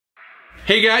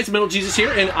Hey guys, Metal Jesus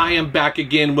here, and I am back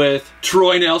again with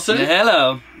Troy Nelson.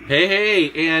 Hello.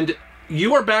 Hey, and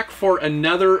you are back for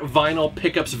another vinyl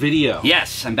pickups video.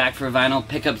 Yes, I'm back for a vinyl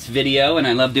pickups video, and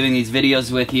I love doing these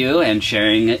videos with you and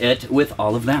sharing it with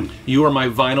all of them. You are my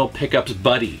vinyl pickups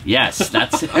buddy. Yes,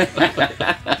 that's...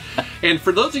 And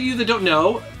for those of you that don't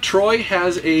know, Troy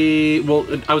has a, well,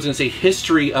 I was going to say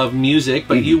history of music,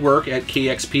 but you work at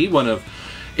KXP, one of,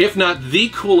 if not the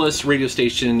coolest radio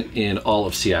station in all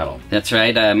of Seattle. That's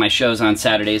right. My show's on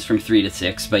Saturdays from 3 to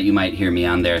 6, but you might hear me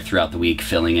on there throughout the week,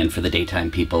 filling in for the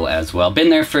daytime people as well. Been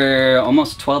there for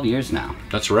almost 12 years now.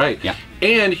 That's right. Yeah.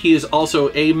 And he is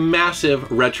also a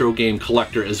massive retro game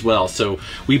collector as well, so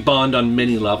we bond on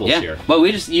many levels here. Well,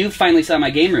 you finally saw my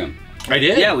game room. I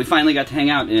did? Yeah, we finally got to hang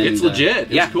out. And, it's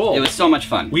legit. It's cool. It was so much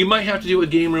fun. We might have to do a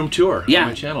game room tour on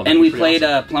my channel. And we played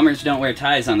awesome. Plumbers Don't Wear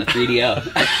Ties on the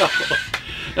 3DO.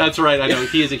 That's right. I know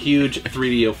he is a huge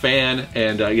 3DO fan,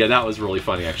 and yeah, that was really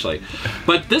funny actually.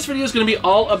 But this video is going to be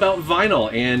all about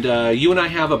vinyl, and you and I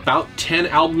have about 10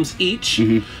 albums each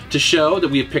to show that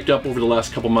we have picked up over the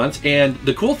last couple months. And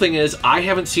the cool thing is, I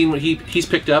haven't seen what he's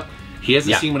picked up. He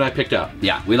hasn't seen what I picked up.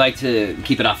 Yeah, we like to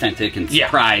keep it authentic and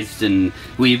surprised, and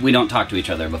we don't talk to each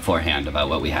other beforehand about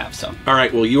what we have, so. All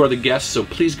right, well, you are the guest, so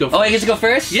please go first. Oh, I get to go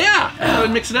first? Yeah, I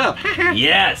would mix it up.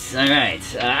 Yes, all right.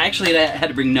 Actually, I had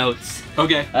to bring notes.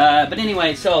 Okay. But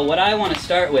anyway, so what I want to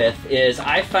start with is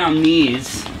I found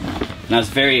these, and I was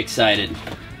very excited.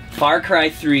 Far Cry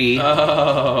 3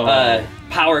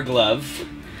 Power Glove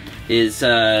is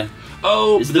the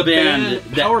band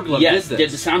that Power Glove did the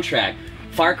soundtrack.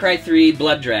 Far Cry 3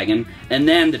 Blood Dragon, and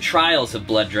then the Trials of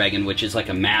Blood Dragon, which is like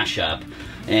a mashup.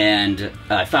 And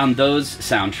I found those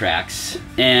soundtracks,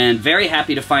 and very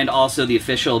happy to find also the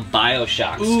official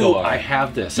Bioshock score. I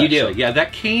have this. You actually. do? Yeah,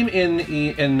 that came in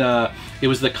it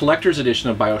was the collector's edition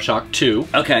of Bioshock 2.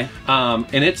 Okay. And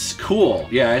it's cool.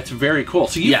 Yeah, it's very cool.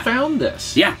 So you found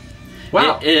this? Yeah.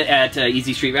 Wow. At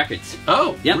Easy Street Records.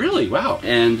 Oh, really? Wow.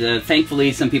 And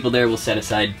thankfully, some people there will set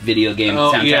aside video game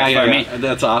soundtracks for me.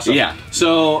 That's awesome. Yeah.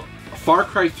 So, Far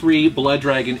Cry 3 Blood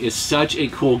Dragon is such a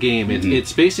cool game.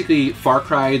 It's basically Far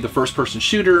Cry, the first-person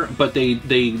shooter, but they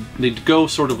go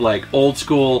sort of like old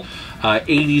school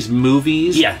 80s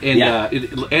movies. Yeah.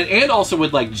 And also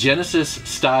with like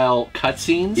Genesis-style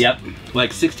cutscenes. Yep.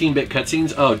 Like 16-bit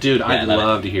cutscenes. Oh, dude, I'd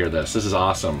love to hear this. This is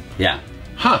awesome. Yeah.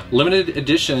 Huh, limited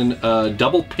edition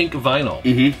double pink vinyl.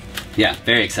 Yeah,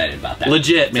 very excited about that.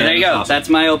 Legit, man. So there you go. Awesome. That's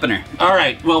my opener. All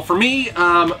right, well, for me,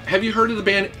 have you heard of the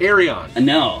band Ayreon?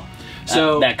 No.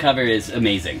 So that cover is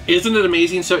amazing. Isn't it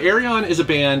amazing? So Ayreon is a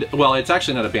band, well, it's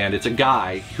actually not a band, it's a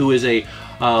guy who is a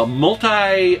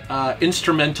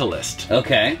multi-instrumentalist.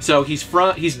 Okay. So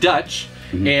he's Dutch,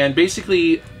 and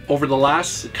basically over the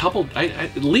last couple,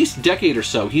 at least decade or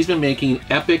so, he's been making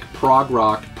epic prog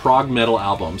rock, prog metal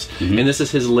albums. And this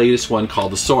is his latest one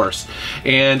called The Source.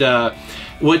 And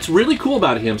what's really cool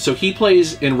about him, so he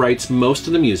plays and writes most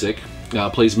of the music,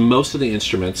 plays most of the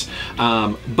instruments,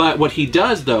 but what he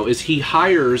does though is he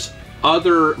hires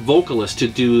other vocalists to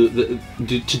do the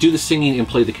singing and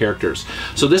play the characters.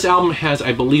 So this album has,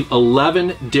 I believe,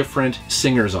 11 different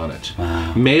singers on it.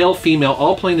 Wow. Male, female,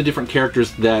 all playing the different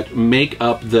characters that make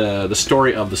up the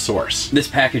story of The Source. This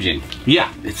packaging.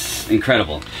 Yeah. It's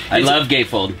incredible. I love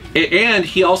gatefold. And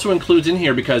he also includes in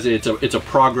here, because it's a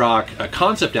prog rock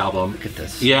concept album. Look at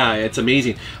this. Yeah, it's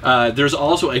amazing. There's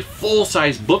also a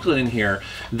full-size booklet in here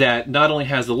that not only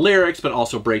has the lyrics, but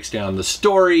also breaks down the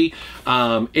story.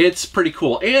 It's pretty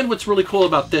cool. And what's really cool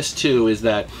about this too is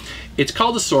that it's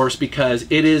called The Source because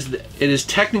it is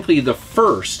technically the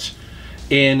first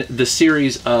in the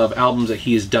series of albums that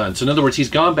he's done. So in other words, he's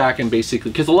gone back and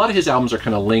basically, because a lot of his albums are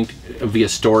kind of linked via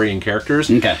story and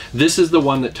characters. Okay. This is the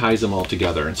one that ties them all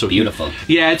together. And so beautiful.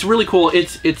 Yeah, it's really cool.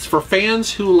 It's for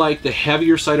fans who like the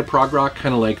heavier side of prog rock,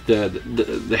 kind of like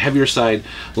the heavier side,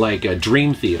 like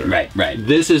Dream Theater. Right.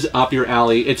 This is up your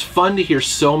alley. It's fun to hear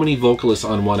so many vocalists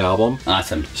on one album.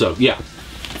 Awesome. So yeah.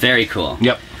 Very cool.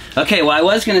 Yep. Okay, well, I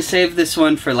was going to save this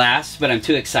one for last, but I'm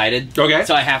too excited. Okay.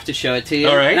 So I have to show it to you.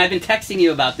 All right. And I've been texting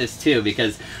you about this, too,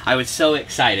 because I was so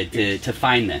excited to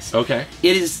find this. Okay.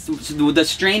 It is the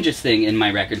strangest thing in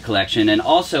my record collection, and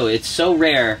also, it's so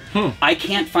rare, I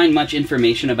can't find much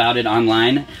information about it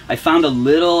online. I found a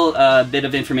little bit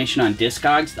of information on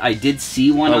Discogs. I did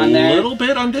see one on there. A little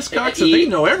bit on Discogs? So they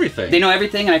know everything. They know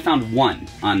everything, and I found one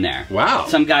on there. Wow.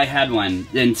 Some guy had one,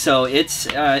 and so it's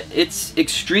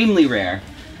extremely rare.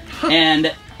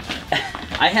 And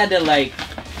I had to like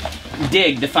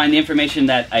dig to find the information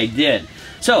that I did.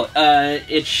 So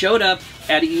it showed up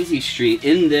at Easy Street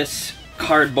in this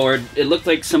cardboard. It looked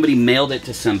like somebody mailed it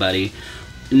to somebody.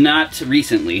 Not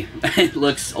recently. It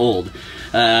looks old.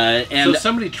 And so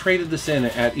somebody traded this in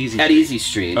at Easy Street. At Easy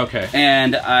Street. Okay.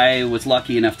 And I was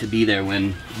lucky enough to be there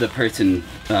when the person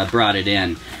brought it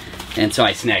in. And so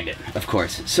I snagged it, of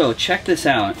course. So check this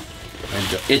out.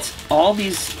 It's all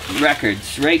these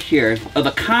records right here of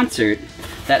a concert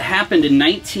that happened in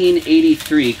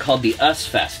 1983 called the Us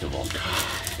Festival.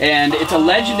 And it's a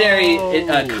legendary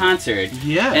concert.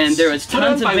 Yes. And there was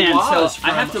tons of bands. So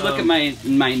I have to look at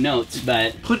my notes,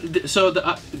 but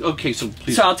okay, so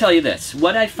please. So I'll tell you this.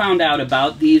 What I found out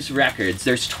about these records,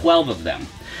 there's 12 of them.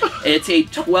 It's a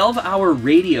 12-hour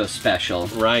radio special.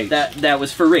 Right. That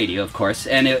was for radio, of course,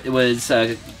 and it was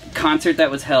a concert that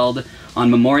was held on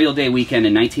Memorial Day weekend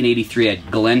in 1983 at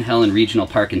Glen Helen Regional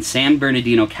Park in San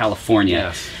Bernardino, California.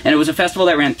 Yes. And it was a festival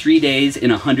that ran 3 days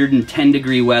in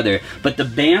 110-degree weather. But the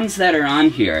bands that are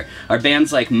on here are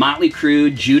bands like Motley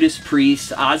Crue, Judas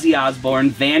Priest, Ozzy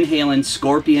Osbourne, Van Halen,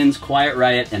 Scorpions, Quiet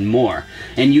Riot, and more.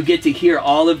 And you get to hear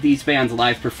all of these bands'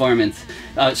 live performance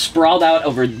sprawled out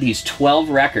over these 12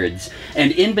 records.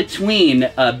 And in between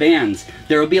bands,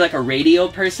 there will be like a radio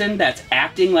person that's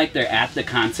acting like they're at the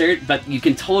concert, but you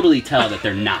can totally tell that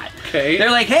they're not. Okay.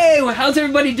 They're like, hey, how's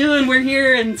everybody doing? We're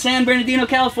here in San Bernardino,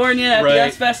 California at the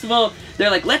Us Festival.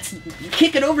 They're like, let's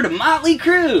kick it over to Motley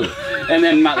Crue. And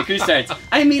then Motley Crue starts.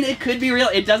 I mean, it could be real.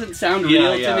 It doesn't sound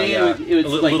real to me. Yeah. It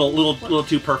was a little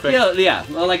too perfect. Yeah.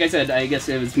 Well, like I said, I guess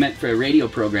it was meant for a radio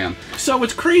program. So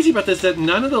what's crazy about this is that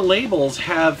none of the labels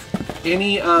have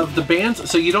any of the bands,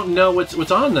 so you don't know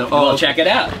what's on them. Well, check it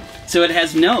out. So it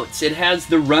has notes. It has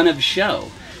the run of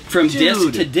show from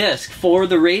disc to disc for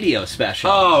the radio special.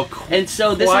 Oh, cool. And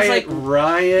so this is like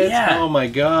Riot. Yeah. Oh my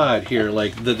God! Here,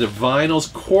 like the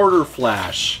Divinals Quarter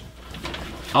Flash,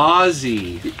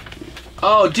 Ozzy.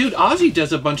 Oh, dude, Ozzy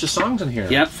does a bunch of songs in here.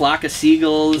 Yep, Flock of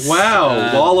Seagulls.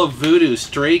 Wow, Wall of Voodoo,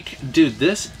 Drake. Dude,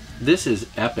 this is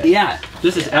epic. Yeah.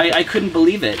 This is epic. I couldn't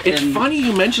believe it. It's funny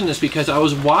you mentioned this because I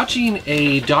was watching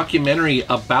a documentary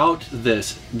about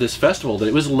this festival that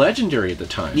it was legendary at the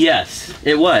time. Yes,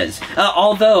 it was.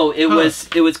 Although it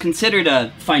was considered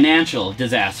a financial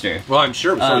disaster. Well, I'm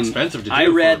sure it was so expensive to do. I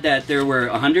read that there were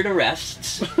 100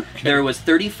 arrests, there was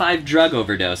 35 drug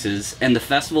overdoses, and the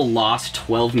festival lost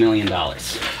 $12 million.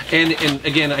 And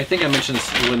again, I think I mentioned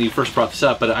this when you first brought this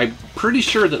up, but I'm pretty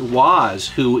sure that Woz,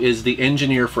 who is the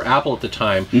engineer for Apple at the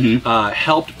time,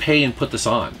 helped pay and put this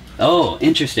on. Oh,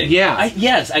 interesting. Yeah.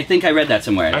 Yes, I think I read that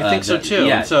somewhere. I think so too.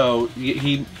 Yeah. And so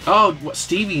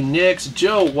Stevie Nicks,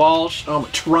 Joe Walsh,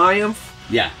 Triumph.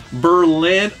 Yeah.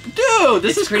 Berlin. Dude,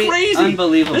 this is crazy.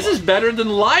 Unbelievable. This is better than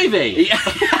Live Aid.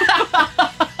 Yeah.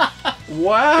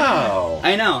 Wow.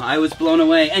 I know. I was blown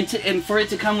away. And for it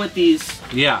to come with these,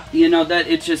 you know, that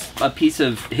it's just a piece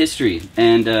of history.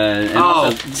 And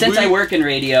also, since I work in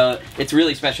radio, it's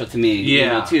really special to me, you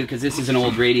know, too, because this is an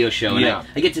old radio show. And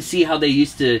I get to see how they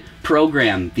used to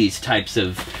program these types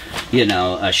of, you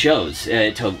know, shows,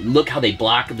 to look how they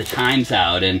block the times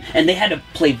out. And they had to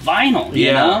play vinyl,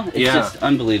 you know? It's just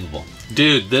unbelievable.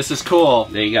 Dude, this is cool.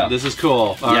 There you go. This is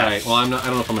cool. All right. Well, I don't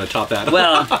know if I'm going to top that.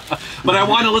 Well, but I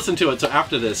want to listen to it. So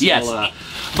after this,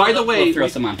 by the way, we'll throw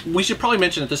some on. We should probably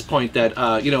mention at this point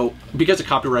that you know, because of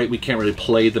copyright, we can't really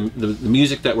play the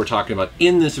music that we're talking about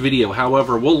in this video.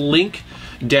 However, we'll link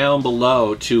down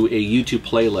below to a YouTube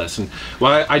playlist, and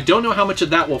well, I don't know how much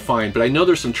of that we'll find, but I know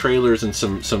there's some trailers and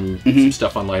some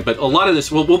stuff online. But a lot of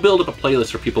this, we'll build up a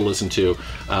playlist for people to listen to,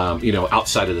 you know,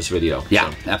 outside of this video.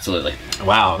 Yeah, absolutely.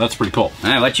 Wow, that's pretty cool. All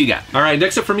right, what you got? All right,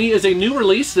 next up for me is a new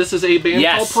release. This is a band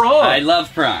called Prong. I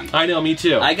love Prong. I know, me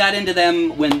too. I got into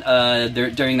them when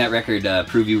during that record,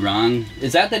 Prove You Wrong.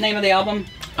 Is that the name of the album?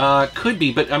 Could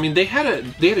be, but I mean, they had a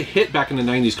hit back in the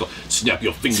 '90s called "Snap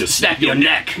Your Fingers, Snap Your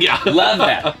Neck." Yeah, love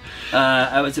that.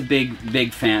 I was a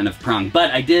big fan of Prong,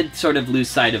 but I did sort of lose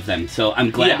sight of them. So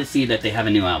I'm glad to see that they have a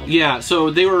new album. Yeah,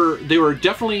 so they were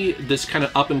definitely this kind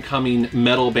of up and coming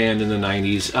metal band in the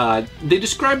 '90s. They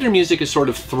described their music as sort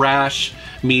of thrash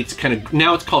meets kind of,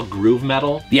 now it's called groove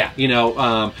metal. Yeah, you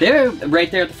know, they're right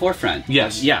there at the forefront.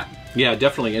 Yes. Yeah. Yeah,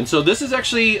 definitely. And so this is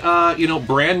actually, you know,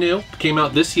 brand new. Came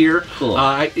out this year. Cool.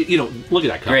 You know, look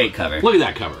at that cover. Great cover. Look at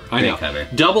that cover. I know. Great cover.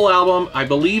 Double album. I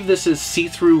believe this is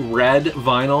see-through red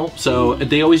vinyl. So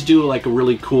they always do like a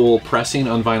really cool pressing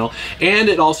on vinyl. And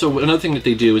it also, another thing that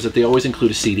they do is that they always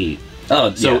include a CD.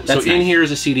 Oh, so, yeah, that's in nice. here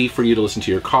is a CD for you to listen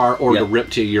to your car or to rip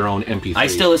to your own MP3. I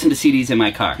still listen to CDs in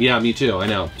my car. Yeah, me too. I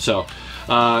know. So,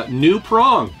 new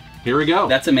Prong. Here we go.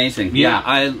 That's amazing. Yeah,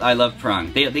 I love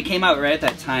Prong. They came out right at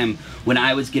that time when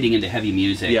I was getting into heavy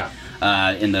music. Yeah.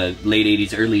 in the late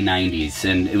 80s, early 90s.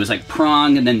 And it was like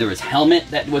Prong, and then there was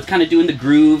Helmet that was kind of doing the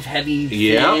groove, heavy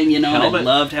thing, you know, and I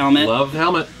loved Helmet. Loved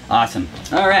Helmet. Awesome.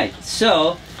 All right,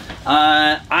 so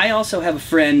I also have a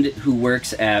friend who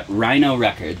works at Rhino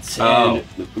Records. And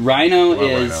Rhino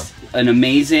is an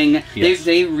amazing,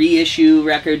 they reissue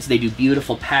records, they do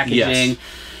beautiful packaging. Yes.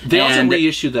 They also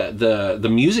reissue the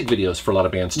music videos for a lot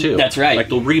of bands too. That's right. Like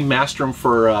they'll remaster them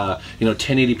for you know,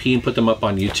 1080p and put them up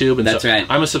on YouTube. And that's right.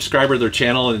 I'm a subscriber to their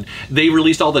channel, and they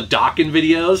released all the Dokken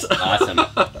videos.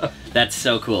 Awesome. That's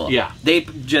so cool. Yeah. They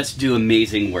just do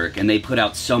amazing work, and they put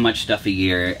out so much stuff a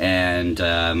year. And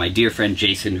my dear friend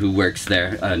Jason, who works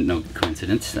there, no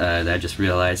coincidence that I just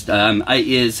realized,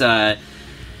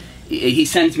 he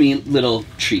sends me little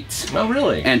treats. Oh,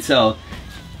 really? And so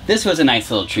this was a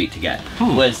nice little treat to get.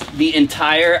 Was the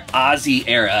entire Ozzy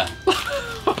era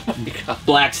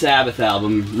Black Sabbath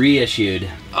album reissued.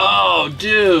 Oh,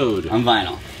 dude. On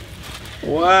vinyl.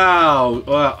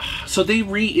 Wow. So they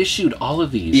reissued all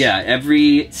of these? Yeah,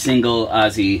 every single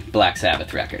Ozzy Black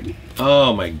Sabbath record.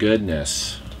 Oh my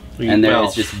goodness. And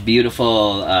there's just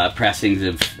beautiful pressings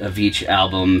of each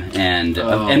album, and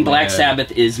Black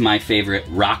Sabbath is my favorite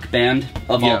rock band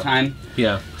of all time.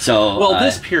 Yeah. So well,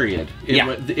 this period.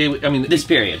 I mean, this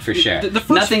period for sure. The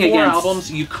first four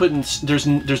albums, you couldn't. There's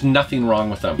nothing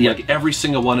wrong with them. Like every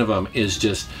single one of them is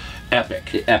just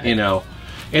epic. Epic. You know.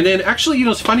 And then actually, you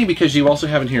know, it's funny because you also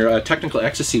have in here Technical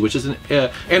Ecstasy, which is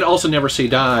and also Never Say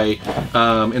Die.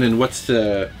 And then what's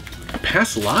the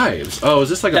Past Lives? Oh, is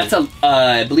this like that's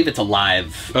I believe it's a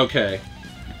live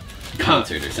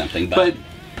concert or something. But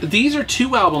these are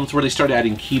two albums where they start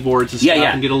adding keyboards and stuff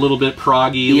and get a little bit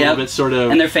proggy, a little bit sort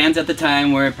of. And their fans at the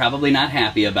time were probably not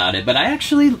happy about it, but I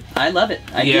love it.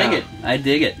 I dig it. I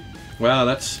dig it. Wow,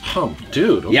 that's,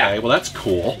 dude, okay, well that's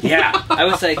cool. Yeah, I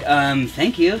was like,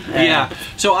 thank you. Yeah,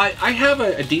 so I have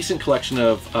a decent collection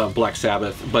of Black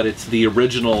Sabbath, but it's the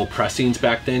original pressings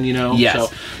back then, you know? Yes. So,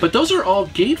 but those are all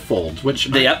gatefold,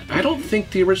 which I don't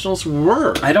think the originals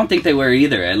were. I don't think they were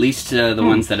either, at least the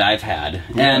ones that I've had.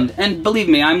 Yeah. And believe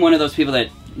me, I'm one of those people that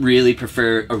really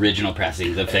prefer original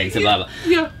pressings of things and blah blah.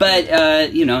 Yeah.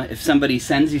 But you know, if somebody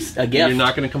sends you a gift, you're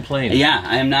not going to complain. Yeah,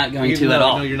 I am not going to at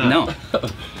all. No, you're not. No.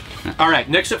 All right,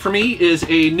 next up for me is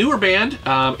a newer band.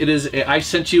 It is. I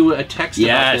sent you a text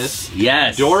about this.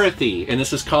 Yes. Dorothy, and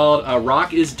this is called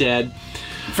 "Rock Is Dead."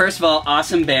 First of all,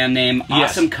 awesome band name,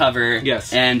 awesome cover.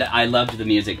 Yes. And I loved the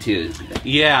music too.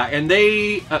 Yeah, and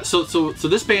they so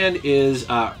this band is.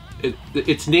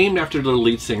 It's named after the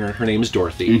lead singer. Her name is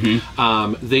Dorothy.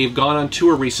 Mm-hmm. They've gone on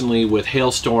tour recently with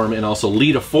Hailstorm and also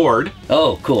Lita Ford.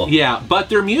 Oh, cool. Yeah, but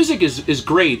their music is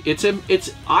great.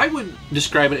 I would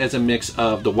describe it as a mix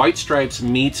of the White Stripes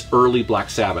meets early Black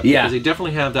Sabbath. Yeah. Because they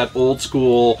definitely have that old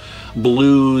school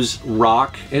blues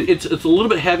rock. It's a little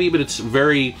bit heavy, but it's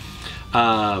very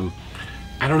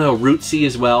I don't know, rootsy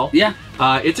as well. Yeah.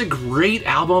 It's a great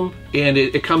album, and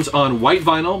it comes on white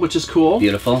vinyl, which is cool.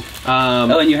 Beautiful.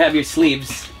 Oh, and you have your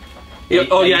sleeves. Yeah,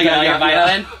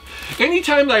 yeah.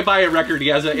 Anytime that I buy a record,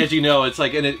 as you know, it's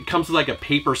like, and it comes with like a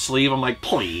paper sleeve, I'm like,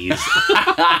 please.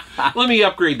 Let me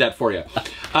upgrade that for you.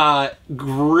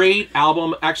 Great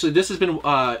album. Actually, this has been,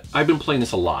 I've been playing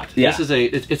this a lot. Yeah. This is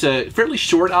it's a fairly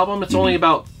short album. It's only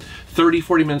about 30,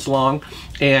 40 minutes long,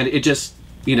 and it just,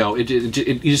 you know, you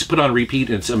just put on repeat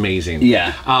and it's amazing.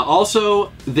 Yeah.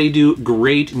 Also, they do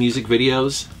great music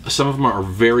videos. Some of them are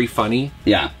very funny.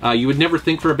 Yeah. You would never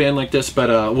think for a band like this,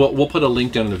 but we'll put a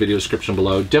link down in the video description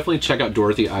below. Definitely check out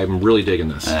Dorothy. I'm really digging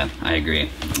this. I agree.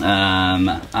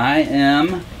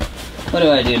 What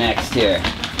do I do next here?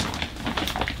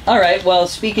 All right, well,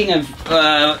 speaking of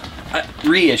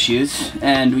reissues,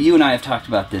 and you and I have talked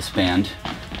about this band,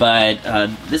 but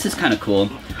this is kind of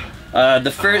cool.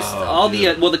 The first,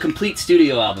 the complete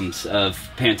studio albums of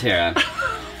Pantera,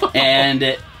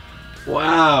 and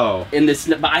wow. In this,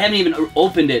 but I haven't even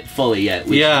opened it fully yet.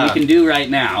 We can do right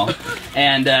now,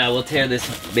 and we'll tear this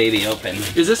baby open.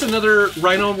 Is this another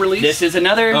Rhino release? This is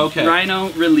another Rhino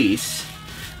release,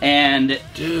 and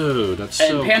dude, that's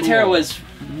so Pantera cool. was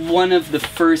one of the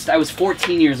first. I was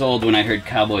 14 years old when I heard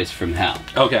Cowboys from Hell.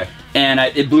 Okay. And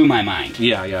it blew my mind.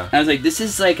 Yeah, yeah. I was like, this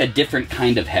is like a different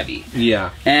kind of heavy. Yeah.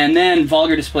 And then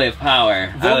Vulgar Display of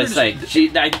Power, I was like,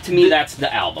 to me, that's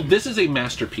the album. This is a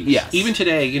masterpiece. Yes. Even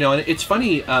today, you know, and it's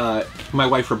funny, my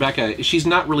wife Rebecca, she's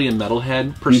not really a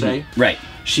metalhead per se. Right.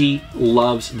 She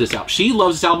loves this album. She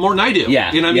loves this album more than I do.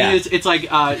 Yeah. You know what I mean? It's like,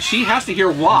 she has to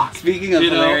hear Walk. Speaking of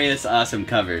hilarious, awesome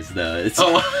covers, though.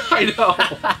 I know.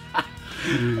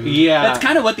 Yeah. That's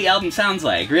kind of what the album sounds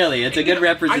like, really. It's a good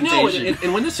representation. I know,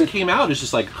 and when this came out, it's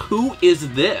just like, who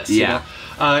is this? Yeah. You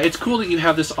It's cool that you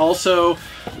have this also.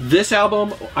 This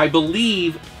album, I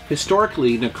believe,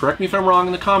 historically, now correct me if I'm wrong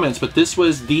in the comments, but this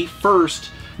was the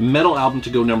first metal album to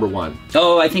go #1.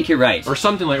 Oh, I think you're right. Or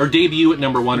something like, or debut at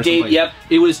 #1 or something like Yep.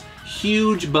 It was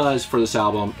huge buzz for this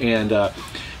album, and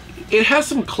it has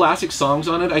some classic songs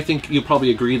on it. I think you'll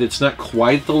probably agree that it's not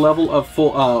quite the level of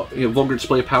full Vulgar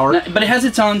Display of Power. But it has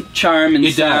its own charm and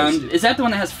sound. Does. Is that the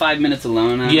one that has 5 Minutes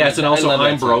Alone on it? Yes, and also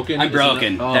I'm Broken. I'm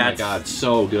Broken. Oh my god,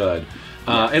 so good.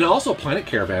 And also Planet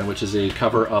Caravan, which is a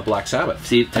cover of Black Sabbath.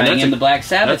 See, tying in the Black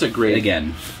Sabbath. That's a great...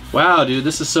 Again. Wow, dude,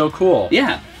 this is so cool.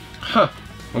 Yeah. Huh.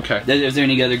 Okay. Is there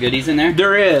any other goodies in there?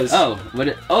 There is. Oh,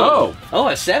 what? Oh,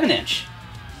 a 7-inch.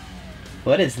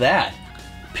 What is that?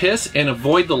 Piss and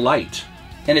Avoid the Light.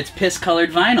 And it's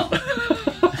piss-colored vinyl.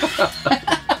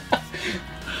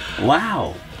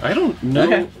 Wow. I don't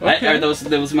know. Okay. Are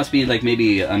those must be like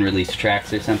maybe unreleased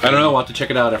tracks or something? I don't know. I'll have to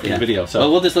check it out after the video. So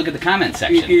well, we'll just look at the comment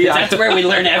section. Yeah. That's where we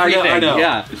learn everything. I know.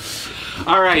 Yeah.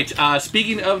 All right.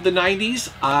 Speaking of the '90s,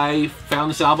 I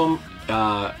found this album.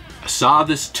 Saw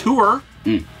this tour.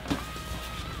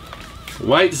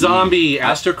 White Zombie,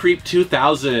 Astro-Creep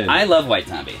 2000. I love White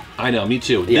Zombie. I know, me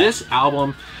too. Yeah. This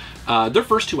album, their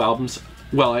first 2 albums.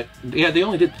 Well, yeah, they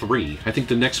only did 3. I think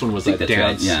the next one was that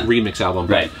dance remix album.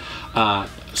 Right.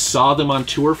 Saw them on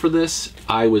tour for this.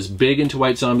 I was big into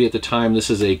White Zombie at the time. This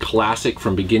is a classic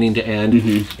from beginning to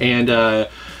end. And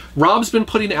Rob's been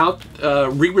putting out,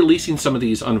 re-releasing some of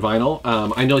these on vinyl.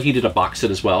 I know he did a box set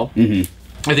as well.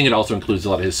 I think it also includes a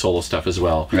lot of his solo stuff as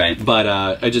well. Right. But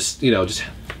I just,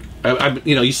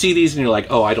 you see these and you're like,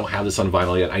 oh, I don't have this on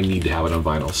vinyl yet. I need to have it on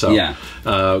vinyl. So, yeah.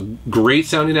 Great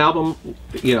sounding album.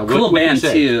 Cool band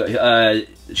too.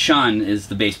 Sean is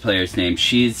the bass player's name.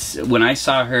 When I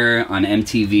saw her on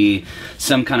MTV,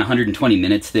 some kind of 120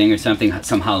 minutes thing or something,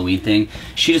 some Halloween thing,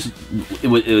 she just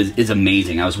is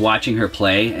amazing. I was watching her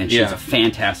play, and she's a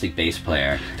fantastic bass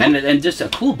player, and just a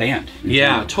cool band.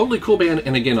 Yeah, totally cool band,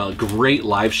 and again, a great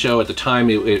live show at the time.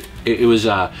 It was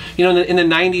in the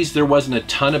 90s there wasn't a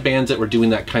ton of bands that were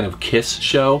doing that kind of Kiss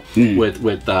show with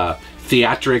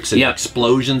theatrics and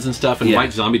explosions and stuff, and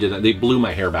White Zombie did that. They blew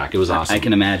my hair back. It was awesome. I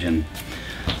can imagine.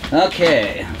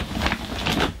 Okay,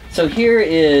 so here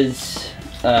is,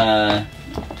 well,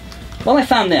 I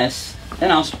found this,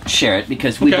 and I'll share it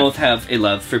because we both have a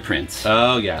love for Prince.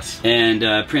 Oh, yes.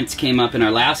 And Prince came up in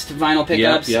our last vinyl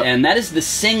pickups, and that is the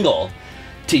single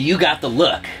to You Got the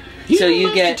Look. So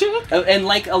you get, and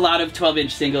like a lot of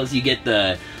 12-inch singles, you get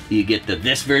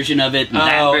this version of it, and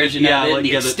that version of it,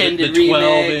 the extended the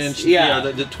remix.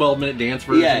 12-inch, the 12-minute dance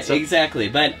version. Yeah, exactly.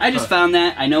 But I just found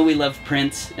that. I know we love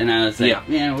Prince, and I was like,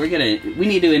 we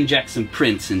need to inject some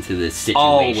Prince into this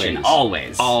situation.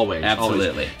 Always.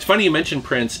 Absolutely. It's funny you mentioned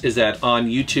Prince, is that on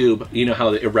YouTube, you know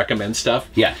how it recommends stuff?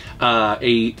 Yeah.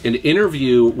 An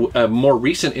interview, a more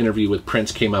recent interview with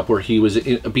Prince came up where he was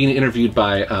being interviewed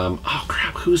by, oh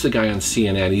crap, who's the guy on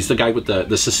CNN? He's the guy with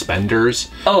the suspenders.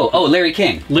 Oh, Larry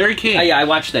King. Larry King. Oh, yeah, I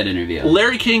watched that interview.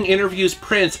 Larry King interviews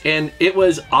Prince, and it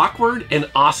was awkward and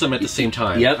awesome at the same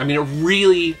time. Yep. I mean,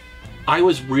 I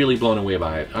was really blown away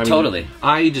by it. I mean, totally.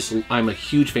 I'm a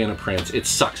huge fan of Prince. It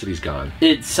sucks that he's gone.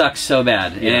 It sucks so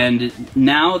bad. Yeah. And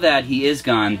now that he is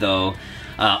gone, though,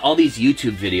 all these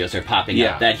YouTube videos are popping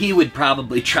up that he would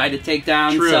probably try to take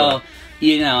down. True. So,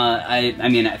 I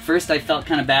mean, at first I felt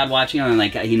kind of bad watching them.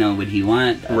 Like, would he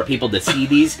want people to see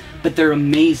these? But they're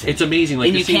amazing. It's amazing. Like,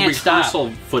 and you can't rehearsal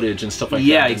footage and stuff like that.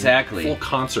 Yeah, exactly. Full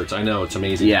concerts. I know, it's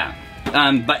amazing. Yeah.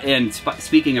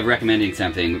 Speaking of recommending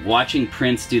something, watching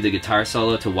Prince do the guitar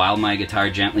solo to While My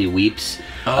Guitar Gently Weeps.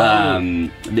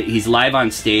 He's live on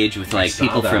stage with like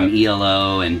people from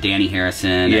ELO and Danny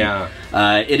Harrison. Yeah.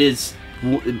 And, it is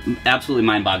absolutely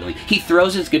mind-boggling. He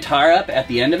throws his guitar up at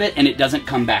the end of it, and it doesn't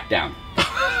come back down.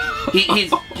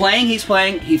 He's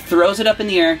playing, he throws it up in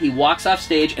the air, he walks off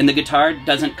stage, and the guitar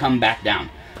doesn't come back down.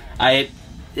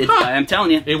 I'm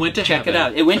telling you. It went to check heaven. it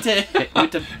out. It went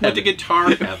to guitar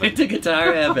heaven. Went to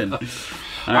guitar heaven.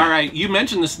 All right, you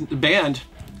mentioned this band,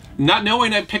 not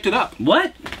knowing I picked it up.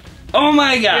 What? Oh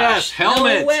my gosh! Yes,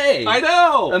 Helmet. No way! I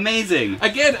know. Amazing.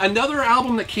 Again, another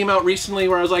album that came out recently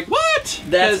where I was like, "What?"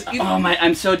 Oh my!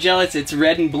 I'm so jealous. It's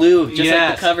red and blue, just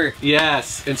like the cover.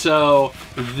 Yes, and so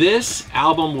this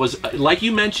album was, like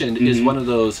you mentioned, is one of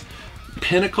those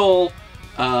pinnacle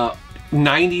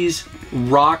 '90s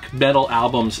rock metal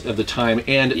albums of the time,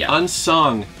 and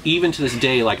unsung even to this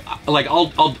day. Like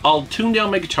I'll tune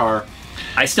down my guitar.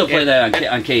 I still play that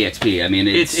on KEXP. I mean,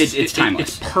 it's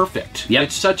timeless. It's perfect. Yep.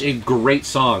 It's such a great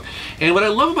song. And what I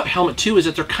love about Helmet too is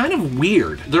that they're kind of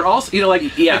weird. They're also,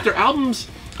 like their albums,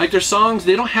 like their songs,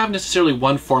 they don't have necessarily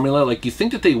one formula like you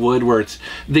think that they would, where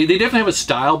they definitely have a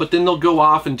style, but then they'll go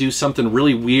off and do something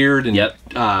really weird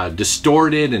and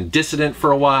distorted and dissident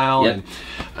for a while. And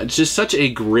it's just such a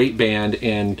great band.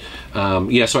 And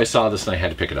yeah, so I saw this and I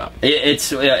had to pick it up. It's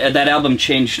that album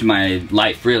changed my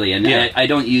life, really, and I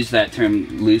don't use that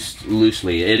term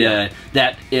loosely.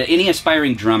 Any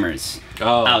aspiring drummers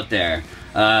out there,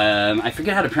 I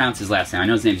forget how to pronounce his last name. I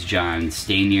know his name's John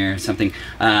Stanier or something.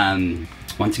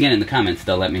 Once again, in the comments,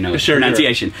 they'll let me know his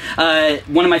pronunciation.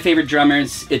 One of my favorite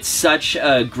drummers. It's such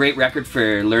a great record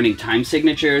for learning time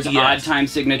signatures, odd time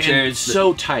signatures. And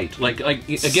so tight. Like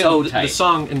again, so the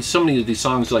song, and so many of these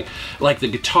songs, like the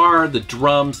guitar, the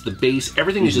drums, the bass,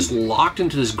 everything is just locked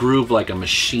into this groove like a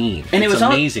machine. And it's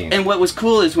amazing. And what was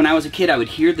cool is when I was a kid, I would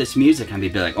hear this music and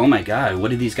I'd be like, oh my god,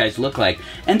 what do these guys look like?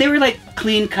 And they were like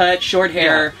clean cut, short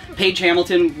hair. Paige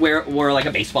Hamilton wore like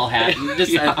a baseball hat.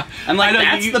 Just, I'm like,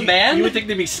 that's the band? You would think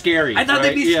they'd be scary. I thought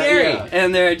they'd be scary.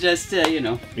 And they're just, you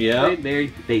know, very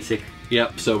basic.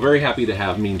 Yep, so very happy to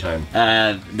have Meantime.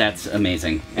 That's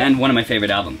amazing. And one of my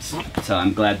favorite albums. So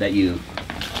I'm glad that you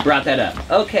brought that up.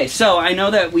 Okay, so I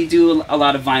know that we do a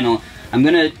lot of vinyl. I'm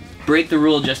going to break the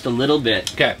rule just a little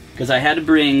bit. Okay. Because I had to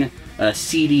bring a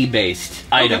CD-based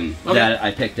item that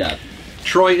I picked up.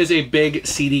 Troy is a big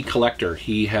CD collector.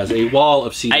 He has a wall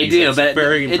of CDs. I do, but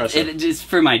very impressive. It's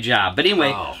for my job. But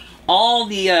anyway, all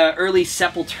the early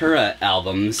Sepultura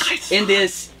albums in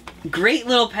this great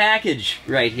little package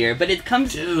right here. But it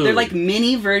comes, they're like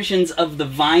mini versions of the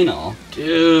vinyl.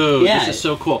 Dude, this is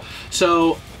so cool.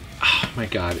 So, oh my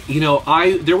god, you know,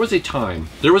 there was a time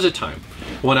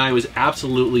when I was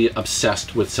absolutely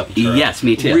obsessed with Sepultura. Yes,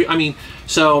 me too. I mean,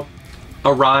 so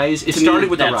Arise, it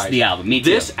started with Arise. That's the album, me too.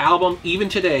 This album, even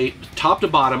today, top to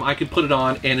bottom, I could put it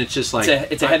on and it's just like...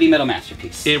 It's a heavy metal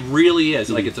masterpiece. It really is.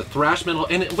 Like, it's a thrash metal.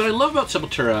 And what I love about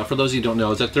Sepultura, for those of you who don't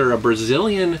know, is that they're a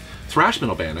Brazilian thrash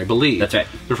metal band, I believe. That's right.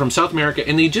 They're from South America,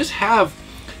 and they just have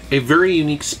a very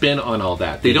unique spin on all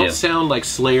that. They don't sound like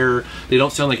Slayer. They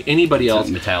don't sound like anybody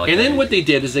else. Metallica. And then what they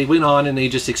did is they went on and they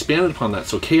just expanded upon that.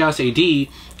 So Chaos AD,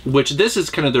 which this is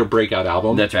kind of their breakout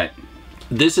album. That's right.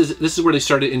 This is where they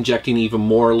started injecting even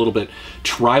more, a little bit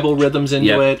tribal rhythms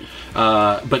into it,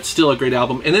 but still a great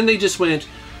album. And then they just went,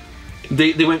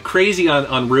 they went crazy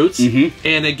on Roots.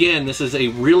 And again, this is a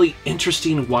really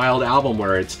interesting, wild album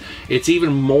where it's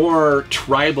even more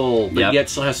tribal, but yet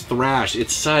still has thrash.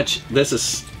 It's such,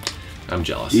 I'm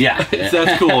jealous. Yeah.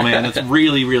 That's cool, man. That's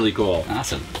really, really cool.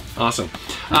 Awesome. Awesome.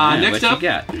 Next up,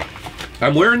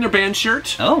 I'm wearing their band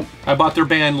shirt. Oh. I bought their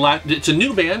band, it's a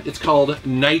new band. It's called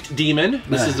Night Demon.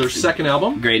 This is their second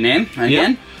album. Great name,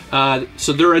 again.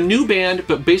 So they're a new band,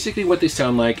 but basically what they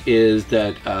sound like is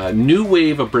that new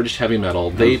wave of British heavy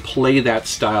metal. They play that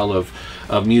style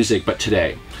of music, but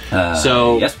today.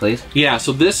 So yes, please. Yeah,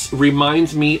 so this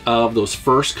reminds me of those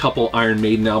first couple Iron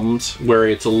Maiden albums where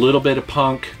it's a little bit of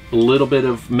punk, a little bit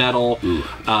of metal.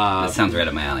 That sounds right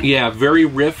up my alley. Yeah, very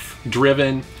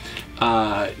riff-driven.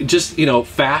 Just, you know,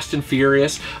 fast and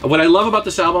furious. What I love about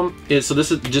this album is, so this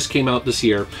just came out this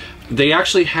year, they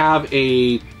actually have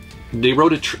they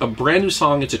wrote a brand new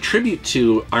song. It's a tribute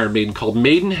to Iron Maiden called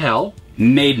Maiden Hell.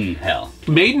 Maiden Hell.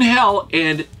 Maiden Hell,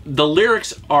 and the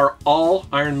lyrics are all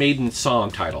Iron Maiden song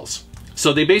titles.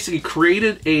 So they basically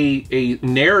created a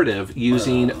narrative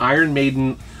using Iron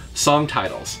Maiden song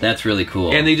titles. That's really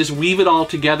cool. And they just weave it all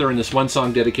together in this one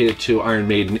song dedicated to Iron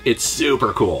Maiden. It's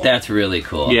super cool. That's really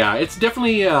cool. Yeah, it's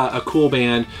definitely a cool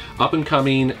band, up and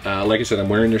coming. Like I said, I'm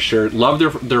wearing their shirt. Love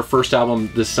their first album.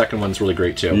 This second one's really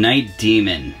great too. Night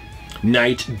Demon.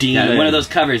 Night Demon. Yeah, one of those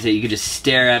covers that you could just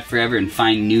stare at forever and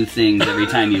find new things every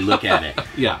time you look at it.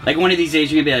 Yeah. Like one of these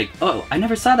days you're going to be like, oh, I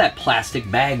never saw that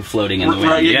plastic bag floating in the wind.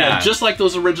 Right, yeah. Just like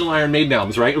those original Iron Maiden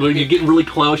albums, right? When you're getting really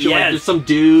close, you're like, there's some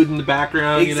dude in the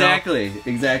background, exactly, you know?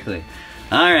 Exactly.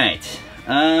 All right.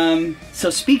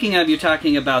 So speaking of, you're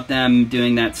talking about them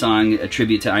doing that song, a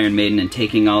tribute to Iron Maiden, and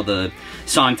taking all the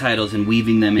song titles and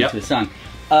weaving them into a song.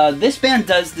 This band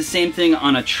does the same thing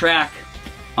on a track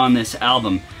on this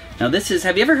album. Now this is,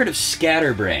 have you ever heard of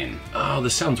Scatterbrain? Oh,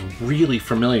 this sounds really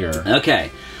familiar. Okay,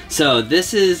 so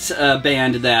this is a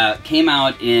band that came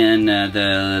out in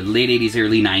the late 80s,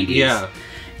 early 90s. Yeah.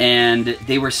 And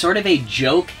they were sort of a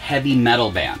joke heavy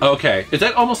metal band. Okay, is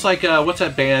that almost like, what's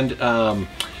that band,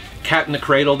 Cat in the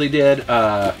Cradle they did?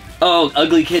 Oh,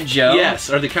 Ugly Kid Joe? Yes,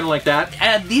 are they kind of like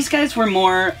that? These guys were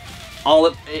more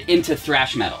all into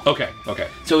thrash metal. Okay, okay.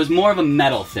 So it was more of a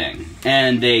metal thing,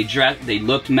 and they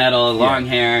looked metal, long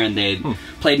hair, and they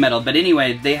played metal. But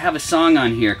anyway, they have a song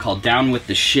on here called "Down with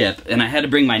the Ship," and I had to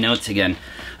bring my notes again.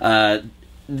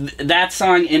 that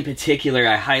song in particular,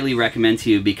 I highly recommend to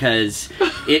you because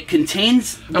it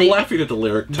contains... I'm laughing at the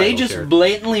lyric titles They just here.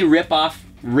 blatantly rip off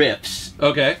riffs.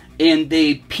 Okay. And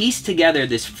they piece together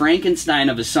this Frankenstein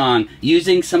of a song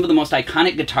using some of the most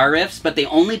iconic guitar riffs, but they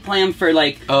only play them for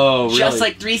like just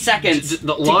like 3 seconds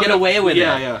to get away with it.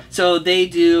 Yeah. So they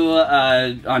do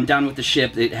on Down with the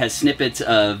Ship. It has snippets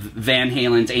of Van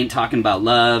Halen's "Ain't Talking About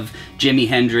Love," Jimi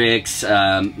Hendrix,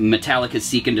 Metallica's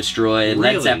 "Seek and Destroy,"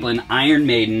 Led Zeppelin, Iron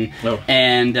Maiden,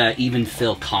 and even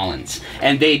Phil Collins.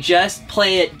 And they just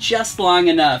play it just long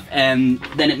enough, and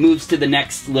then it moves to the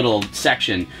next little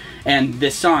section. And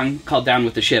this song, called Down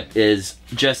with the Ship, is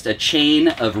just a chain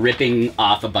of ripping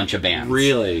off a bunch of bands.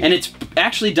 Really? And it's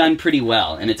actually done pretty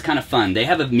well, and it's kind of fun. They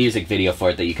have a music video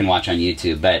for it that you can watch on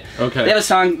YouTube, but they have a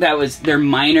song that was their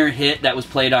minor hit that was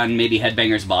played on maybe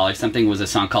Headbangers Ball or something, was a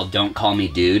song called Don't Call Me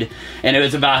Dude. And it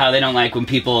was about how they don't like when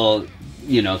people,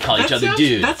 you know, call each other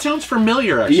dude. That sounds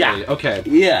familiar, actually. Yeah. Okay.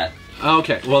 Yeah.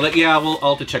 Okay, well,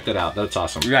 I'll have to check that out. That's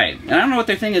awesome. Right. And I don't know what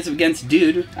their thing is against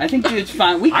dude. I think dude's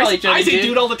fine. We call each other I say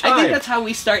dude all the time. I think that's how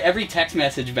we start every text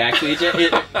message back to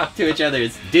each other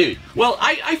is dude. Well,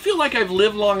 I feel like I've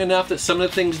lived long enough that some of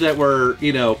the things that were,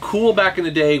 you know, cool back in the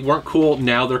day weren't cool.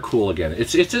 Now they're cool again.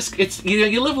 It's you know,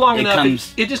 you live long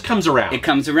enough, it just comes around. It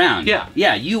comes around. Yeah.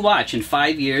 Yeah, you watch, in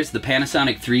 5 years, the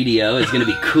Panasonic 3DO is going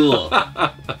to be cool.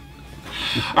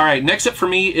 All right, next up for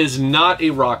me is not a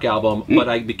rock album, but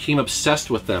I became obsessed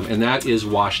with them, and that is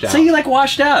Washed Out. So you like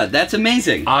Washed Out? That's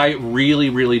amazing. I really,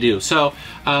 really do. So,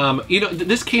 you know,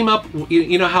 this came up,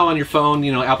 you know how on your phone,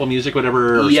 you know, Apple Music,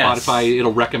 whatever, or Spotify,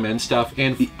 it'll recommend stuff.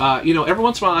 And, you know, every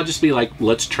once in a while I'll just be like,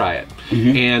 let's try it.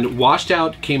 And Washed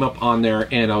Out came up on there,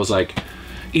 and I was like,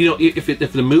 you know,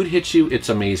 if the mood hits you, it's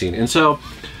amazing. And so...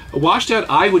 Washed Out,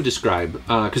 I would describe,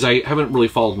 because I haven't really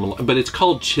followed them, but it's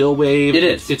called chill wave. It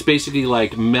is. It's basically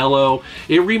like mellow.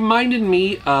 It reminded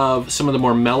me of some of the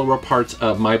more mellower parts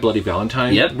of My Bloody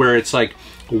Valentine, where it's like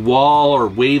wall or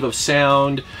wave of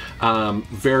sound,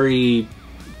 very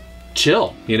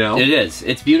chill, you know? It is.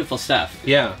 It's beautiful stuff.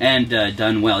 Yeah. And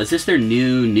done well. Is this their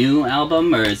new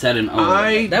album, or is that an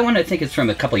old? That one I think is from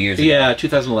a couple years ago. Yeah,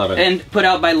 2011. And put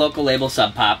out by local label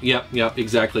Sub Pop. Yep,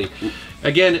 exactly.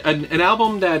 Again, an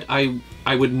album that I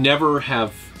would never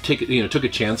have took a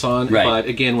chance on. Right. But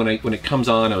again, when it comes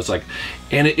on, I was like,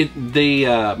 and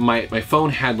my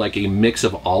phone had like a mix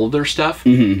of all of their stuff,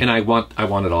 and I want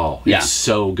it all. Yeah. It's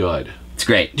so good. It's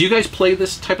great. Do you guys play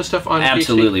this type of stuff on?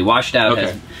 Absolutely. PhD? Washed Out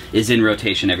is in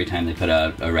rotation every time they put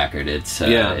out a record. It's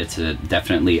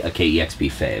definitely a KEXP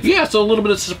fave. Yeah, so a little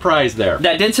bit of surprise there.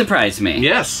 That did surprise me.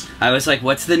 Yes. I was like,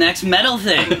 what's the next metal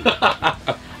thing?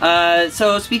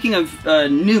 So speaking of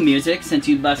new music, since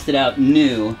you busted out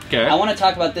new, I want to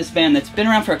talk about this band that's been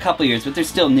around for a couple years, but they're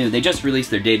still new. They just released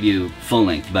their debut full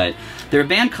length, but they're a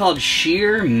band called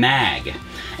Sheer Mag,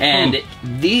 and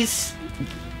this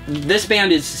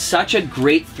band is such a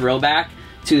great throwback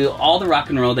to all the rock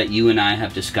and roll that you and I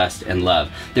have discussed and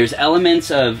love. There's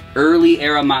elements of early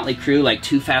era Motley Crue, like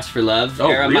Too Fast for Love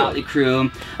era Motley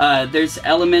Crue. There's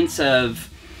elements of...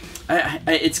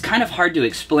 it's kind of hard to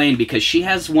explain because she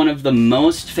has one of the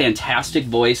most fantastic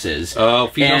voices. Oh,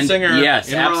 female singer.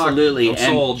 Yes, absolutely. I'm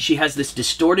sold. She has this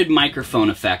distorted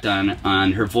microphone effect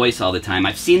on her voice all the time.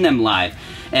 I've seen them live,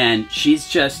 and she's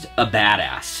just a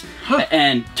badass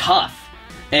and tough.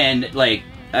 And like,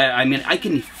 I mean, I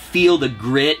can feel the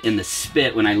grit and the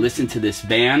spit when I listen to this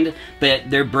band, but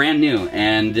they're brand new,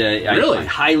 and I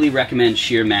highly recommend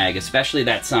Sheer Mag, especially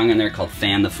that song in there called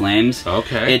Fan the Flames.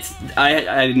 Okay.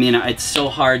 I mean, it's so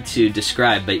hard to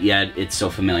describe, but yet it's so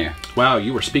familiar. Wow,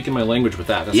 you were speaking my language with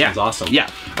that. That sounds awesome. Yeah.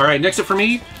 All right, next up for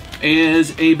me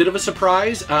is a bit of a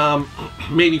surprise,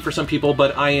 maybe for some people,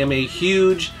 but I am a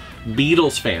huge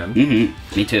Beatles fan.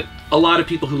 Me too. A lot of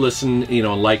people who listen, you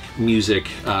know, like music,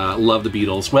 love the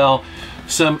Beatles. Well,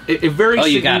 a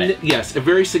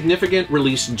very significant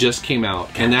release just came out,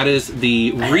 and that is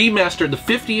the remaster, the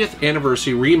 50th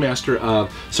anniversary remaster of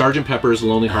Sgt. Pepper's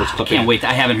Lonely Hearts Club Band. Can't wait.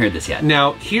 I haven't heard this yet.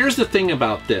 Now, here's the thing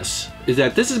about this, is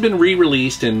that this has been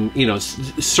re-released in, you know,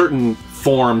 certain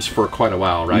forms for quite a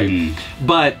while, right?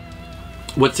 But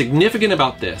what's significant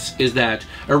about this is that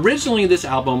originally this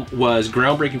album was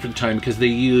groundbreaking for the time because they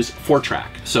used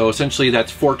 4-track. So essentially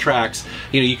that's 4 tracks.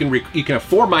 You know, you can have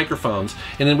 4 microphones,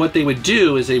 and then what they would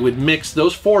do is they would mix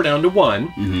those 4 down to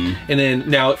 1, and then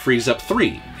now it frees up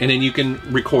 3, and then you can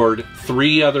record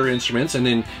 3 other instruments, and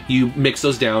then you mix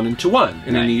those down into 1,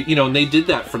 and then you know, and they did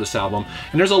that for this album.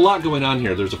 And there's a lot going on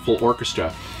here. There's a full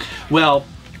orchestra. Well,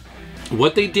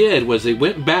 what they did was they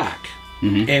went back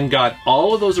and got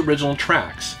all of those original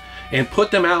tracks and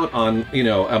put them out on, you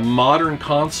know, a modern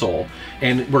console,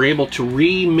 and were able to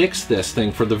remix this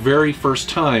thing for the very first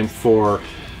time for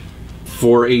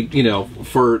a, you know,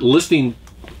 for listening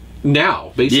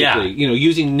now, basically, you know,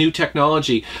 using new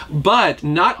technology, but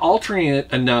not altering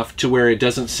it enough to where it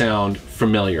doesn't sound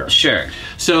familiar. Sure.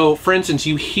 So, for instance,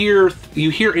 you hear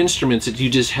instruments that you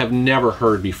just have never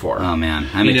heard before. Oh man,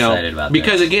 I'm excited about that.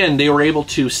 Because again, they were able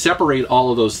to separate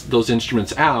all of those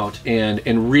instruments out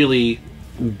and really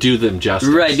do them justice.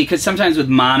 Right, because sometimes with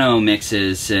mono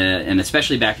mixes, and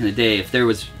especially back in the day, if there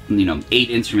was, you know, 8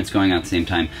 instruments going on at the same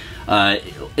time,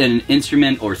 an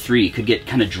instrument or 3 could get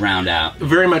kind of drowned out.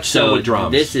 Very much so with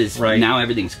drums. This is, right? Now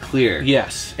everything's clear.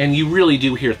 Yes, and you really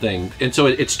do hear things. And so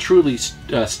it's truly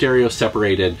stereo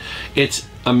separated. It's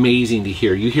amazing to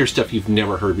hear. You hear stuff you've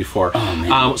never heard before. Oh,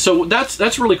 man. So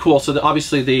that's really cool. So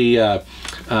obviously the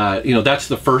you know, that's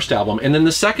the first album, and then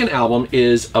the second album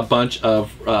is a bunch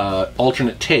of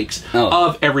alternate takes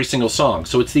of every single song.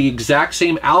 So it's the exact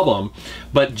same album,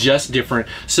 but just different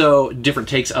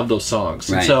takes of those songs.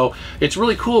 Right. And so it's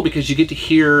really cool because you get to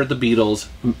hear the Beatles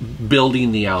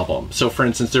building the album. So for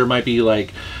instance, there might be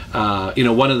like you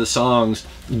know, one of the songs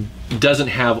doesn't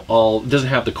have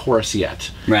the chorus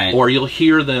yet, right? Or you'll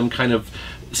hear them kind of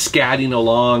scatting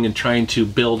along and trying to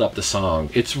build up the song.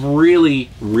 It's really,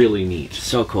 really neat.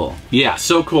 So cool. Yeah,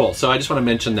 so cool. So I just want to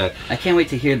mention that. I can't wait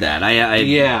to hear that.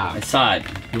 I saw it.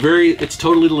 It's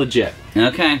totally legit.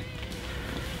 Okay.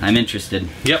 I'm interested.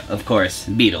 Yep. Of course.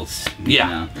 Beatles. Yeah.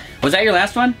 You know. Was that your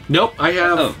last one? Nope, I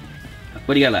have... Oh.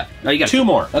 What do you got left? Oh, you got 2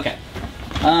 more. Okay.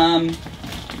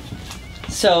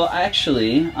 So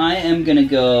actually, I am gonna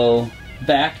go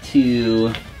back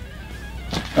to...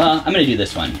 I'm gonna do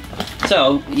this one.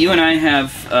 So, you and I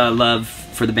have love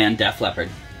for the band Def Leppard.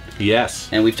 Yes.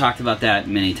 And we've talked about that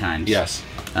many times. Yes.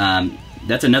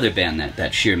 That's another band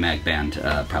that Sheer Mag band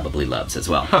probably loves as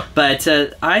well. Huh. But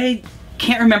I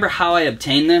can't remember how I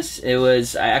obtained this. It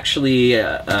was actually,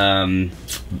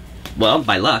 well,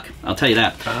 by luck, I'll tell you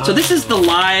that. Oh. So this is the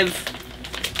live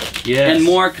and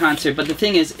more concert, but the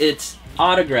thing is, it's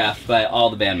autographed by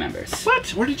all the band members. What?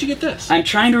 Where did you get this? I'm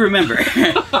trying to remember,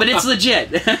 but it's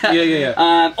legit.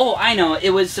 Yeah. Oh, I know.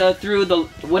 It was through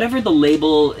whatever the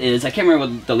label is. I can't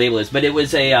remember what the label is, but it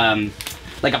was a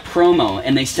like a promo,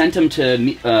 and they sent them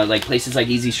to like places like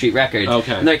Easy Street Records.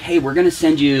 Okay. And they're like, hey, we're gonna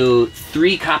send you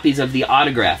 3 copies of the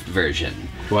autographed version.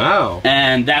 Wow.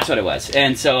 And that's what it was.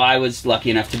 And so I was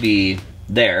lucky enough to be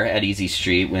there at Easy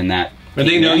Street when that. And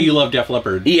they know you love Def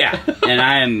Leppard. Yeah, and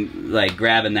I'm like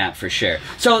grabbing that for sure.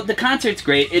 So the concert's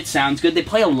great. It sounds good. They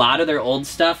play a lot of their old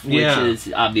stuff, which is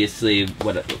obviously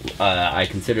what I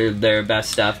consider their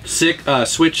best stuff.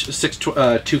 Switch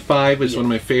 625 is one of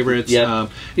my favorites. Yep.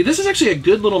 This is actually a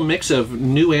good little mix of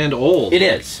new and old. It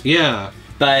is. Yeah.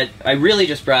 But I really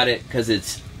just brought it because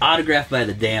it's autographed by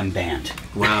the damn band.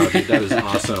 Wow, dude, that is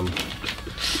awesome.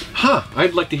 Huh,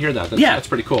 I'd like to hear that. That's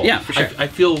pretty cool. Yeah, for sure. I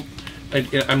feel...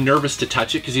 I'm nervous to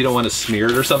touch it because you don't want to smear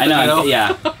it or something. I know. You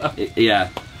know? Yeah. Yeah.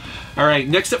 All right,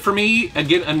 next up for me,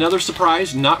 again, another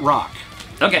surprise, not rock.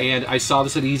 Okay. And I saw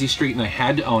this at Easy Street and I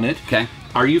had to own it. Okay.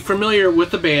 Are you familiar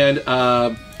with the band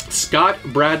Scott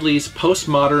Bradley's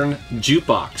Postmodern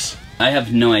Jukebox? I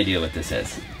have no idea what this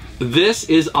is. This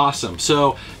is awesome.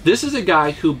 So this is a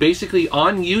guy who basically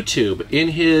on YouTube in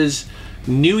his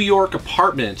New York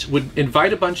apartment would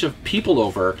invite a bunch of people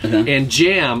over and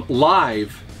jam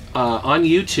live on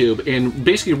YouTube and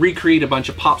basically recreate a bunch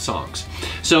of pop songs.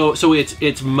 So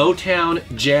it's Motown,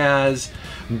 jazz,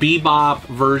 bebop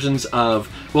versions of,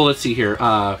 well, let's see here,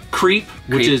 Creep,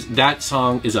 which is, that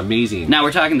song is amazing. Now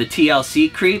we're talking the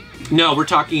TLC Creep? No, we're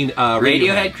talking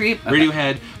Radiohead Creep? Okay.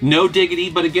 Radiohead, no diggity,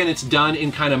 but again, it's done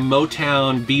in kind of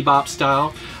Motown bebop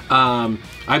style.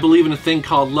 I Believe in a Thing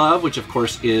Called Love, which of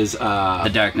course is...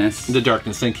 The Darkness. The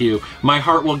Darkness, thank you. My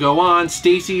Heart Will Go On,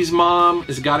 Stacy's Mom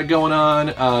has got it going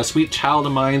on, Sweet Child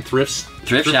of Mine, Thrift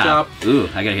Shop. Ooh,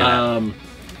 I gotta hear that.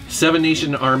 Seven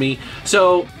Nation Army.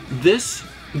 So this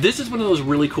is one of those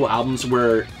really cool albums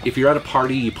where if you're at a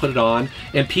party, you put it on,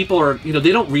 and people are, you know,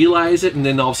 they don't realize it, and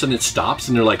then all of a sudden it stops,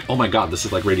 and they're like, oh my god, this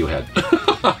is like Radiohead.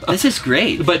 This is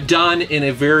great. But done in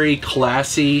a very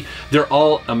classy, they're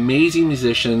all amazing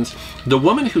musicians. The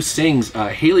woman who sings,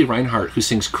 Haley Reinhart, who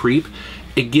sings Creep,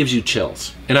 it gives you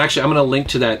chills. And actually, I'm going to link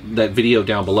to that video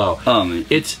down below.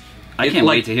 I can't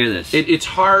wait to hear this. It's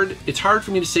hard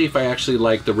for me to say if I actually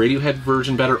like the Radiohead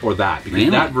version better or that, because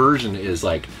that version is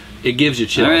like, it gives you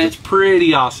chills. Right. It's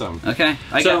pretty awesome. Okay.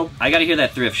 I got to hear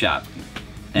that Thrift Shop.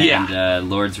 And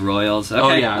Lord's Royals. Okay.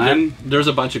 Oh yeah, there's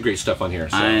a bunch of great stuff on here.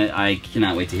 So. I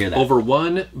cannot wait to hear that. Over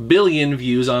 1 billion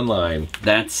views online.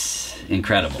 That's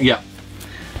incredible. Yeah.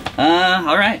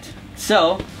 All right.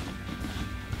 So,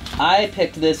 I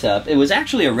picked this up. It was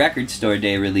actually a Record Store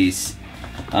Day release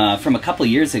from a couple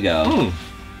years ago.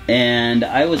 And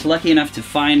I was lucky enough to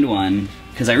find one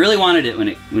because I really wanted it when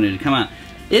it had come out.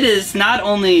 It is not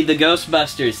only the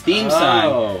Ghostbusters theme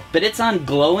song, but it's on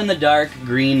glow-in-the-dark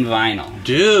green vinyl.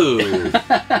 Dude,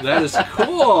 that is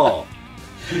cool.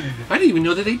 I didn't even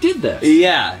know that they did this.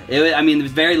 Yeah, I mean, it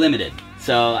was very limited.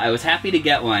 So I was happy to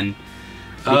get one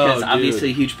because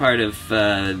obviously a huge part of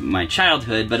my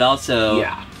childhood, but also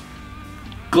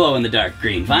glow-in-the-dark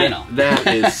green vinyl. That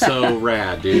is so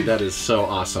rad, dude. That is so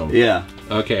awesome. Yeah.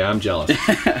 Okay, I'm jealous.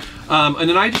 And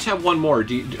then I just have one more. Are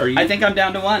you? I think I'm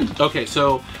down to one. Okay,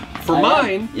 so for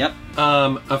mine, yep.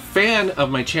 A fan of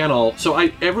my channel. So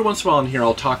every once in a while in here,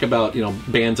 I'll talk about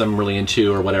bands I'm really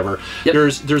into or whatever. Yep.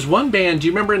 There's one band. Do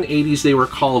you remember in the '80s they were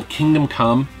called Kingdom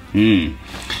Come?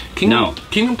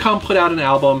 Kingdom Come put out an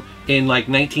album in like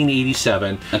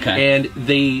 1987, and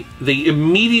they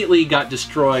immediately got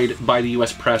destroyed by the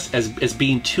U.S. press as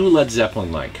being too Led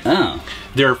Zeppelin-like. Oh.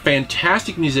 They're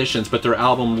fantastic musicians, but their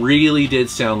album really did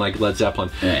sound like Led Zeppelin.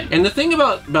 Right. And the thing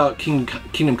about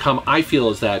Kingdom Come, I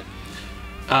feel, is that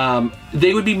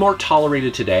they would be more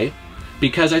tolerated today,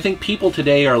 because I think people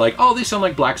today are like, oh, they sound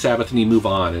like Black Sabbath, and you move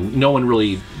on, and no one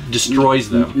really destroys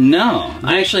them. No,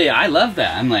 I love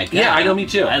that. I'm like, yeah, I know, me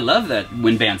too. I love that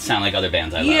when bands sound like other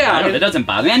bands I love. Yeah, it doesn't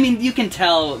bother me. I mean, you can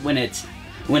tell when it's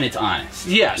honest.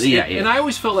 Yes, yeah, and I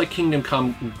always felt like Kingdom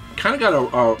Come kind of got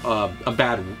a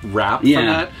bad rap from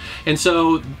that, and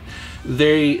so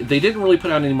they didn't really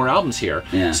put out any more albums here.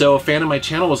 Yeah. So a fan of my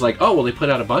channel was like, oh, well, they put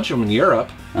out a bunch of them in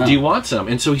Europe. Oh. Do you want some?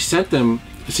 And so he sent them.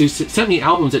 So he sent me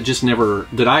albums that just never,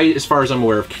 that as far as I'm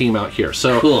aware of, came out here.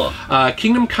 So cool.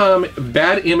 Kingdom Come,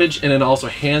 Bad Image, and then also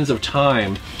Hands of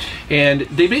Time. And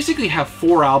they basically have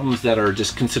 4 albums that are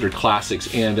just considered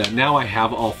classics. And now I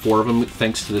have all 4 of them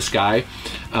thanks to this guy.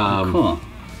 Cool.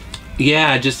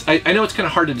 Yeah, I know it's kind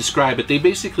of hard to describe, but they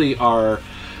basically are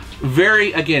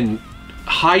very, again,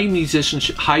 high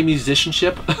musicianship,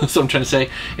 that's what I'm trying to say.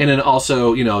 And then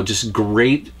also, just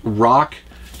great rock,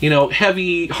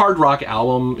 heavy, hard rock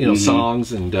album,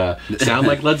 songs, and sound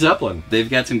like Led Zeppelin. They've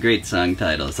got some great song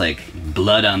titles, like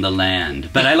Blood on the Land.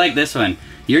 But I like this one.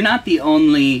 You're not the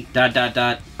only ...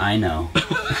 I know.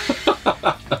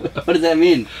 What does that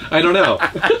mean? I don't know.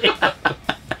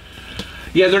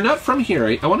 Yeah, they're not from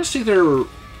here. I want to say they're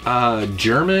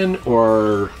German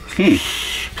or...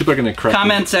 People are going to correct me.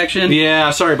 Comment section. Yeah,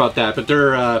 sorry about that. But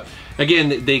they're,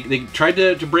 again, they tried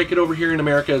to break it over here in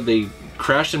America. They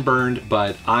crashed and burned,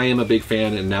 but I am a big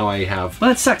fan, and now I have.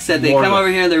 Well, it sucks that they come over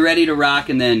here, they're ready to rock,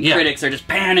 and then critics are just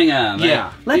panning them.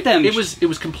 Yeah, let them. It was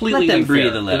completely let them unfair.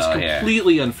 Breathe a little. It was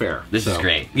completely unfair. This is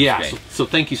great. Yeah. So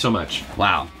thank you so much.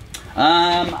 Wow.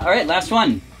 All right, last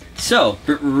one. So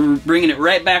bringing it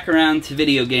right back around to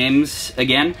video games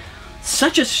again.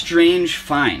 Such a strange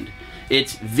find.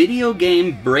 It's video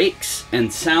game breaks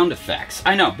and sound effects.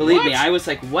 I know, believe me, I was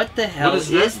like, what the hell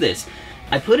is this?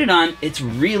 I put it on, it's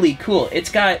really cool. It's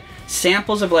got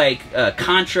samples of like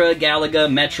Contra, Galaga,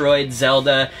 Metroid,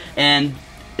 Zelda, and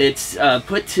it's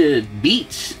put to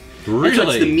beats. Really? And so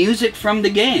it's the music from the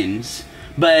games,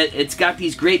 but it's got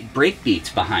these great break beats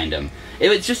behind them. It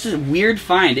was just a weird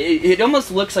find. It almost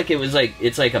looks like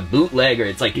it's like a bootleg, or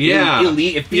it's like illegal.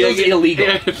 It feels illegal.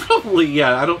 Yeah, probably.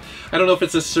 I don't know if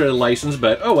it's necessarily licensed,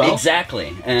 but oh well.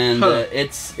 Exactly, and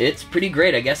it's pretty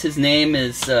great. I guess his name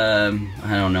is I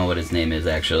don't know what his name is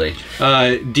actually.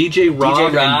 DJ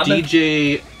Rob and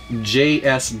DJ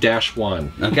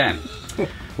JS-1. Okay.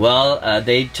 Well,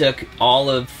 they took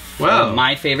all of. Wow.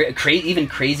 My favorite, even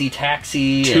Crazy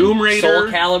Taxi, Tomb Raider, Soul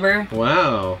Calibur.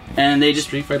 Wow. And they just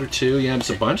Street Fighter 2, yeah, it's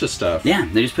a bunch of stuff. Yeah,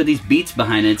 they just put these beats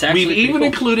behind it. It's actually We've even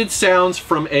included sounds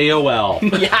from AOL.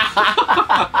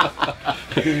 Yeah.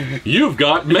 You've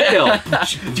got mail.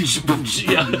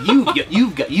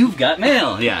 You've got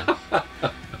mail. Yeah.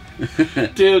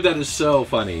 Dude, that is so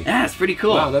funny. Yeah, it's pretty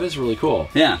cool. Wow, that is really cool.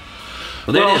 Yeah.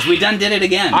 Well, there it is. We did it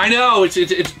again. I know.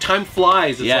 It's time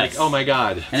flies. It's like, oh my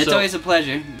god. And it's always a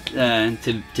pleasure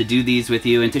to do these with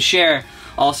you and to share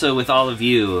also with all of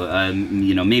you.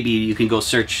 Maybe you can go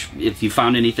search, if you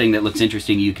found anything that looks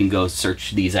interesting, you can go search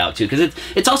these out too, because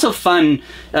it's also fun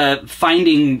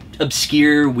finding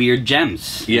obscure, weird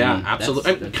gems. Yeah,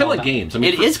 absolutely. Kind of like games. I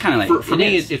mean, it is kind of like for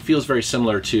me. It feels very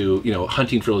similar to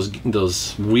hunting for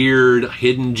those weird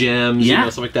hidden gems,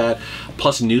 stuff like that.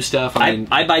 Plus new stuff.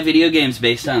 I buy video games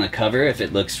based on the cover. If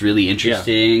it looks really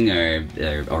interesting or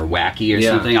wacky or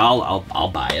something,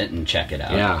 I'll buy it and check it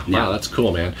out. Yeah. Wow, that's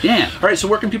cool, man. Yeah. All right. so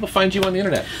where can people find you on the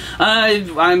internet?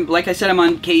 I'm like I said, I'm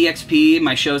on KEXP.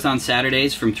 My show's on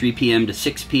Saturdays from 3 p.m. to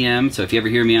 6 p.m. So if you ever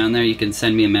hear me on there, you can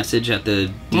send me a message at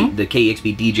the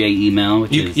KEXP DJ email.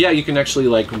 Which is, you can actually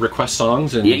like request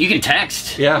songs and you can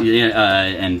text.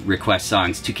 And request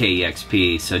songs to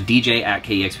KEXP. So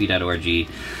DJ@kexp.org. You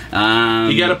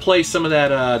got to play some of that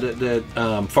the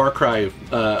Far Cry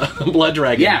Blood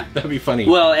Dragon. Yeah, that'd be funny.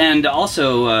 Well, and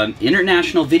also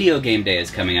International Video Game Day is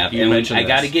coming up, and I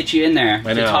got to get you in there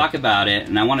to talk about it.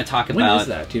 And I want to talk about. When is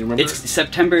that? Do you remember? It's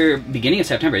September, beginning of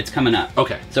September. It's coming up.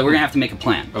 Okay. So we're gonna have to make a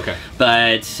plan. Okay.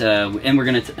 But and we're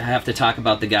gonna have to talk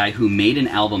about the guy who made an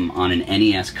album on an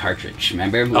NES cartridge.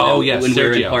 Remember? Oh yes, when we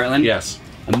were in Portland. Yes.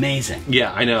 Amazing.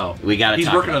 Yeah, I know. We got to.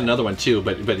 He's working on another one too,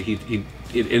 but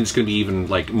it's going to be even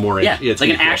like more. Yeah, it's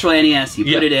like an actual NES. You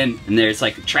put it in, and there's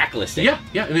like track listing. Yeah,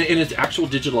 and it's actual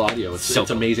digital audio. It's cool.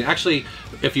 Amazing. Actually,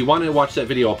 if you want to watch that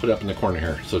video, I'll put it up in the corner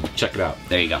here. So check it out.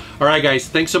 There you go. All right, guys.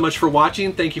 Thanks so much for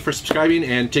watching. Thank you for subscribing,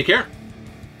 and take care.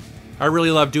 I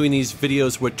really love doing these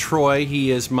videos with Troy.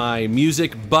 He is my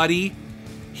music buddy.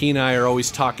 He and I are always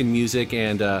talking music,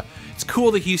 and it's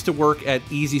cool that he used to work at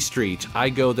Easy Street. I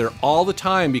go there all the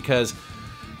time because,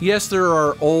 yes, there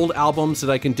are old albums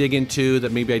that I can dig into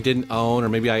that maybe I didn't own or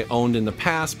maybe I owned in the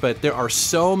past, but there are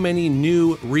so many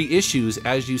new reissues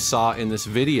as you saw in this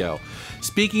video.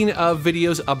 Speaking of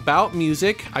videos about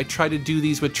music, I try to do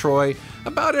these with Troy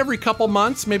about every couple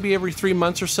months, maybe every 3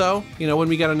 months or so, you know, when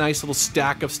we got a nice little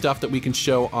stack of stuff that we can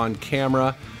show on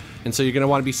camera. And so you're going to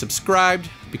want to be subscribed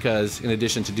because in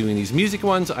addition to doing these music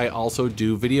ones, I also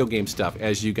do video game stuff,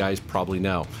 as you guys probably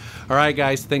know. All right,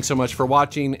 guys, thanks so much for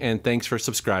watching and thanks for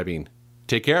subscribing.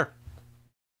 Take care.